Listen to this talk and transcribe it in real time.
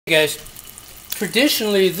Guys,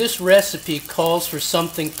 traditionally this recipe calls for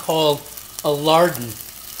something called a lardon.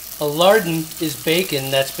 A lardon is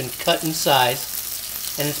bacon that's been cut in size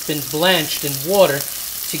and it's been blanched in water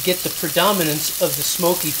to get the predominance of the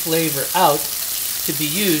smoky flavor out to be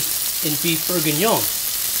used in beef bourguignon.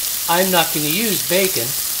 I'm not going to use bacon.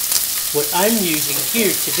 What I'm using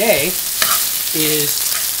here today is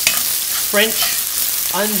French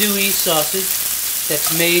andouille sausage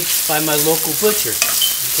that's made by my local butcher.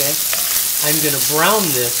 Okay, I'm going to brown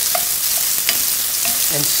this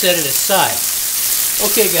and set it aside.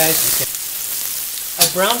 Okay guys, I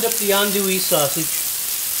browned up the andouille sausage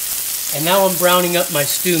and now I'm browning up my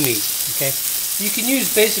stew meat. Okay, you can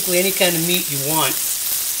use basically any kind of meat you want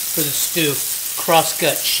for the stew.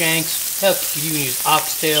 Crosscut, shanks, heck, you can even use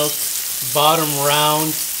oxtails, bottom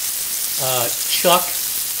round, chuck,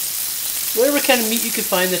 whatever kind of meat you can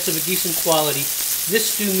find that's of a decent quality.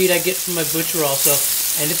 This stew meat I get from my butcher also,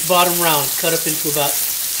 and it's bottom round. It's cut up into about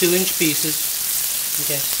 2-inch pieces.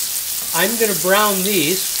 Okay, I'm going to brown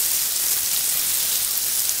these,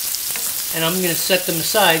 and I'm going to set them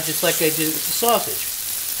aside just like I did with the sausage.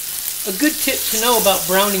 A good tip to know about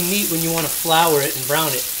browning meat when you want to flour it and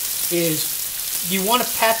brown it is you want to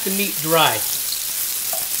pat the meat dry.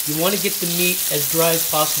 You want to get the meat as dry as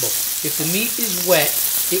possible. If the meat is wet,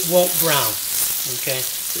 it won't brown. Okay?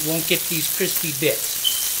 It won't get these crispy bits.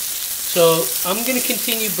 So I'm going to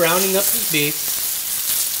continue browning up this beef.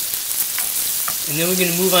 And then we're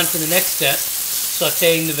going to move on to the next step,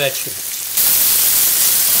 sauteing the vegetables.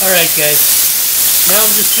 Alright guys, now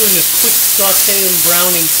I'm just doing a quick saute and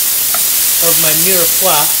browning of my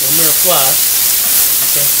mirepoix.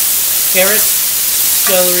 Okay? Carrots,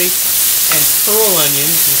 celery, and pearl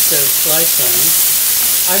onions instead of sliced onions.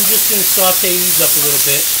 I'm just going to saute these up a little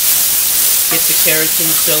bit. Get the carrots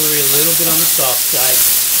and the celery a little bit on the soft side.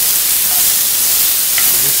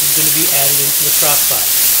 And this is going to be added into the crock pot.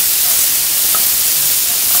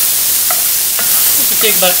 This will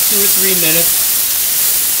take about 2 or 3 minutes.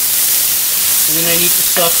 And then I need to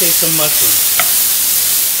saute some mushrooms.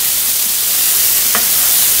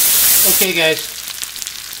 Okay guys,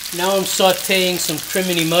 now I'm sauteing some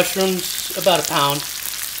crimini mushrooms, about a pound,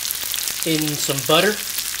 in some butter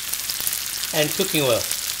and cooking oil.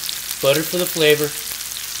 Butter for the flavor,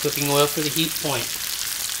 cooking oil for the heat point.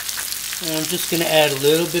 And I'm just going to add a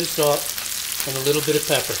little bit of salt and a little bit of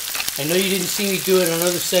pepper. I know you didn't see me do it on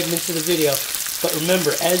other segments of the video, but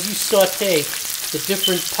remember, as you saute the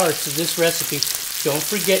different parts of this recipe, don't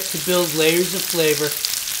forget to build layers of flavor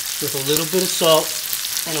with a little bit of salt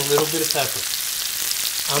and a little bit of pepper.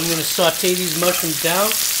 I'm going to saute these mushrooms down,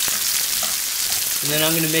 and then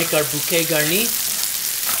I'm going to make our bouquet garni,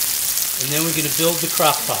 and then we're going to build the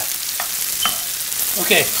crock pot.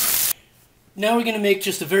 Okay, now we're going to make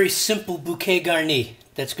just a very simple bouquet garni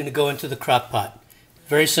that's going to go into the crock pot.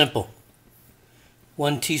 Very simple.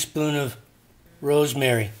 1 teaspoon of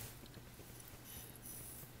rosemary,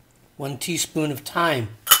 1 teaspoon of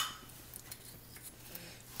thyme,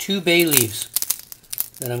 2 bay leaves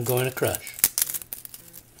that I'm going to crush.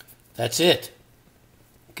 That's it.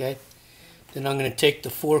 Okay, then I'm going to take the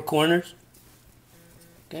 4 corners,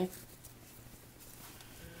 okay,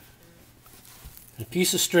 a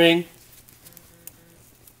piece of string,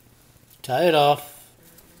 tie it off,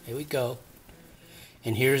 here we go,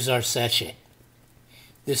 and here's our sachet.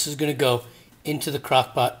 This is going to go into the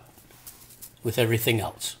crock pot with everything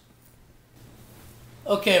else.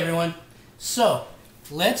 Okay everyone, so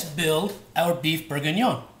let's build our beef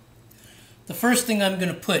bourguignon. The first thing I'm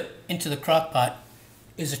going to put into the crock pot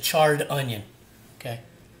is a charred onion. Okay,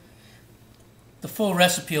 the full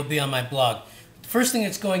recipe will be on my blog. The first thing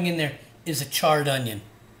that's going in there is a charred onion.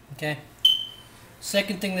 Okay,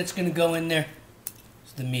 second thing that's going to go in there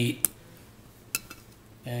is the meat.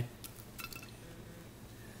 Okay,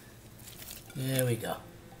 there we go.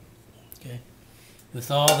 Okay,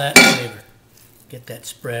 with all that flavor, get that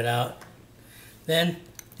spread out. Then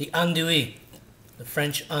the andouille, the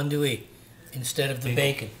French andouille, instead of the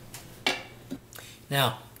bacon.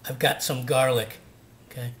 Now I've got some garlic.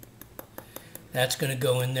 Okay, that's going to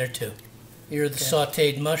go in there too. Here are the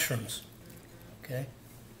sauteed mushrooms. Okay,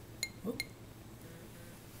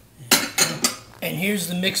 and here's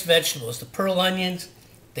the mixed vegetables: the pearl onions,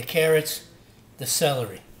 the carrots, the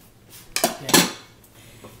celery. Okay.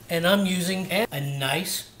 And I'm using a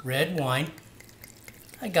nice red wine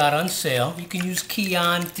I got on sale. You can use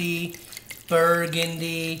Chianti,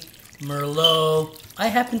 Burgundy, Merlot. I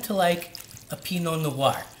happen to like a Pinot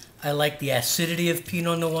Noir. I like the acidity of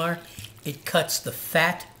Pinot Noir. It cuts the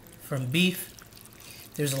fat from beef.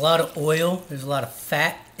 There's a lot of oil, there's a lot of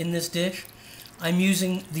fat in this dish. I'm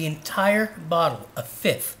using the entire bottle, a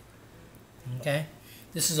fifth Okay,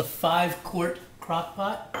 this is a 5-quart crock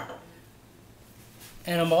pot.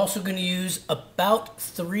 And I'm also going to use about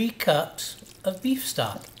 3 cups of beef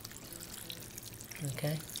stock.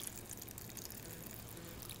 Okay.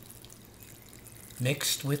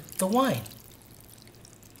 Mixed with the wine.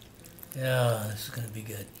 Oh, this is going to be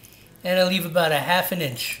good. And I leave about a 1/2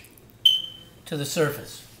 inch to the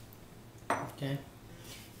surface. Okay.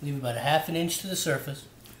 Leave about a 1/2 inch to the surface.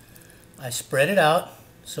 I spread it out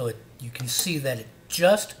so you can see that it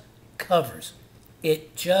just covers.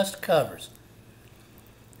 It just covers.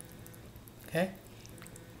 Okay.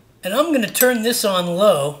 And I'm going to turn this on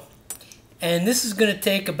low, and this is going to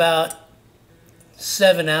take about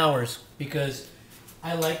 7 hours because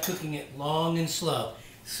I like cooking it long and slow.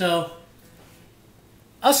 So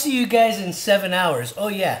I'll see you guys in 7 hours. Oh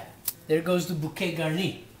yeah, there goes the bouquet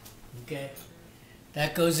garni. Okay,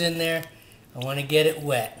 that goes in there. I want to get it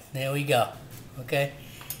wet. There we go. Okay.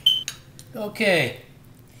 Okay.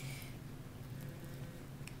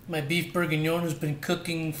 My beef bourguignon has been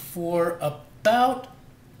cooking for about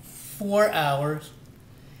 4 hours,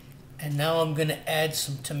 and now I'm going to add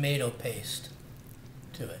some tomato paste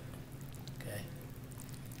to it. Okay.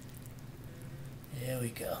 There we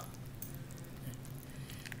go.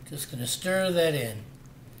 Just going to stir that in.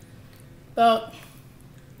 About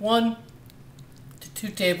 1 to 2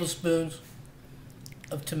 tablespoons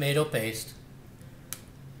of tomato paste.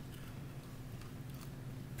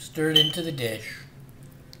 Stir it into the dish.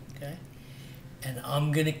 Okay. And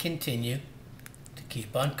I'm going to continue to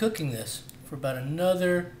keep on cooking this for about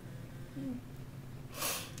another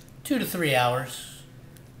 2 to 3 hours.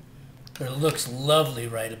 But it looks lovely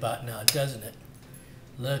right about now, doesn't it?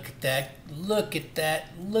 Look at that, look at that,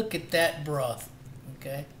 look at that broth.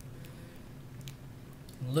 Okay?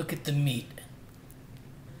 Look at the meat.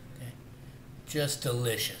 Okay? Just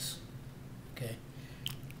delicious. Okay?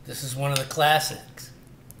 This is one of the classics,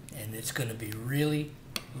 and it's going to be really,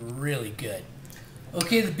 really good.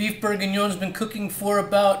 Okay, the beef bourguignon's been cooking for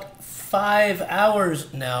about 5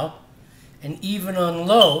 hours now, and even on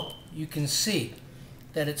low, you can see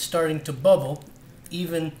that it's starting to bubble,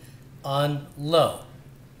 even on low.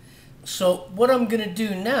 So what I'm going to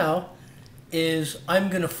do now is I'm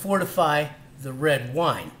going to fortify the red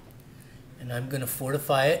wine, and I'm going to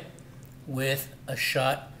fortify it with a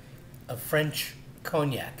shot of French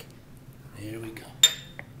cognac. There we go.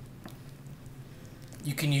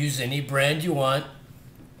 You can use any brand you want.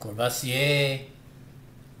 Courvoisier,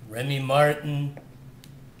 Remy Martin,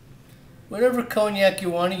 whatever cognac you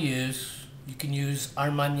want to use. You can use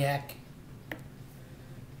Armagnac.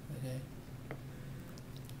 Okay.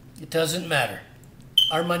 It doesn't matter.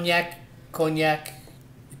 Armagnac, cognac,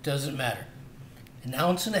 it doesn't matter. 1.5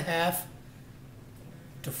 ounces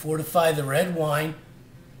to fortify the red wine.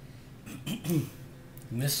 And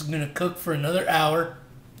this is going to cook for another hour.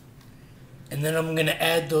 And then I'm going to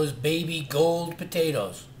add those baby gold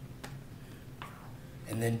potatoes.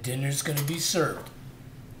 And then dinner's going to be served.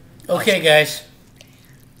 Okay, guys.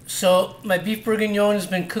 So my beef bourguignon has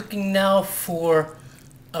been cooking now for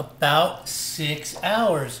about 6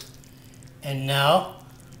 hours. And now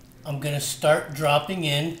I'm going to start dropping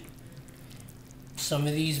in some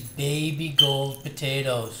of these baby gold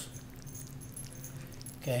potatoes.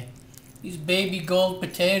 Okay. These baby gold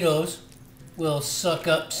potatoes will suck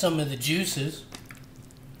up some of the juices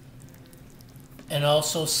and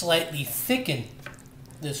also slightly thicken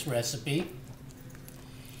this recipe.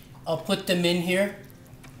 I'll put them in here,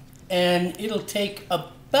 and it'll take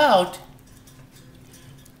about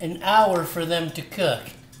an hour for them to cook.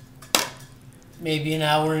 Maybe an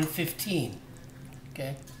hour and 15.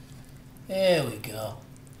 Okay, there we go.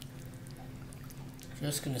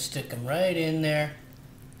 Just gonna stick them right in there.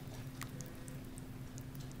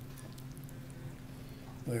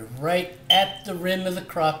 We're right at the rim of the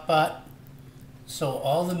crock pot, so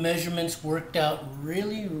all the measurements worked out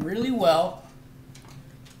really, really well.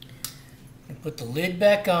 And put the lid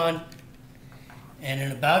back on, and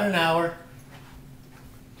in about an hour,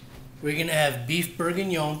 we're going to have beef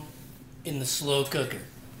bourguignon in the slow cooker.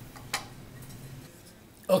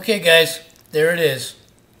 Okay, guys, there it is.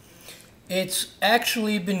 It's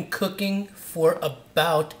actually been cooking for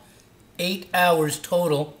about 8 hours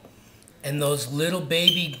total. And those little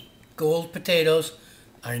baby gold potatoes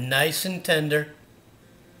are nice and tender.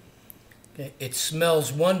 Okay, it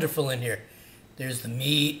smells wonderful in here. There's the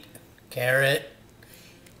meat, carrot.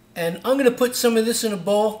 And I'm going to put some of this in a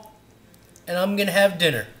bowl, and I'm going to have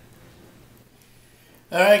dinner.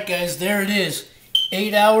 Alright guys, there it is.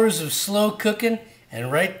 8 hours of slow cooking,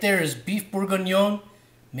 and right there is beef bourguignon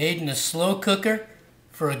made in a slow cooker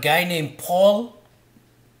for a guy named Paul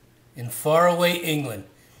in faraway England.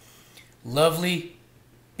 lovely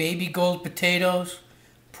baby gold potatoes,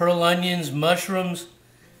 pearl onions, mushrooms,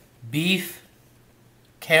 beef,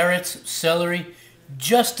 carrots, celery.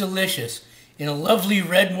 Just delicious. In a lovely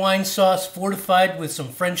red wine sauce fortified with some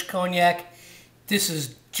French cognac. This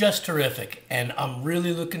is just terrific, and I'm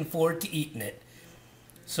really looking forward to eating it.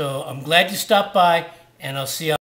 So I'm glad you stopped by, and I'll see you.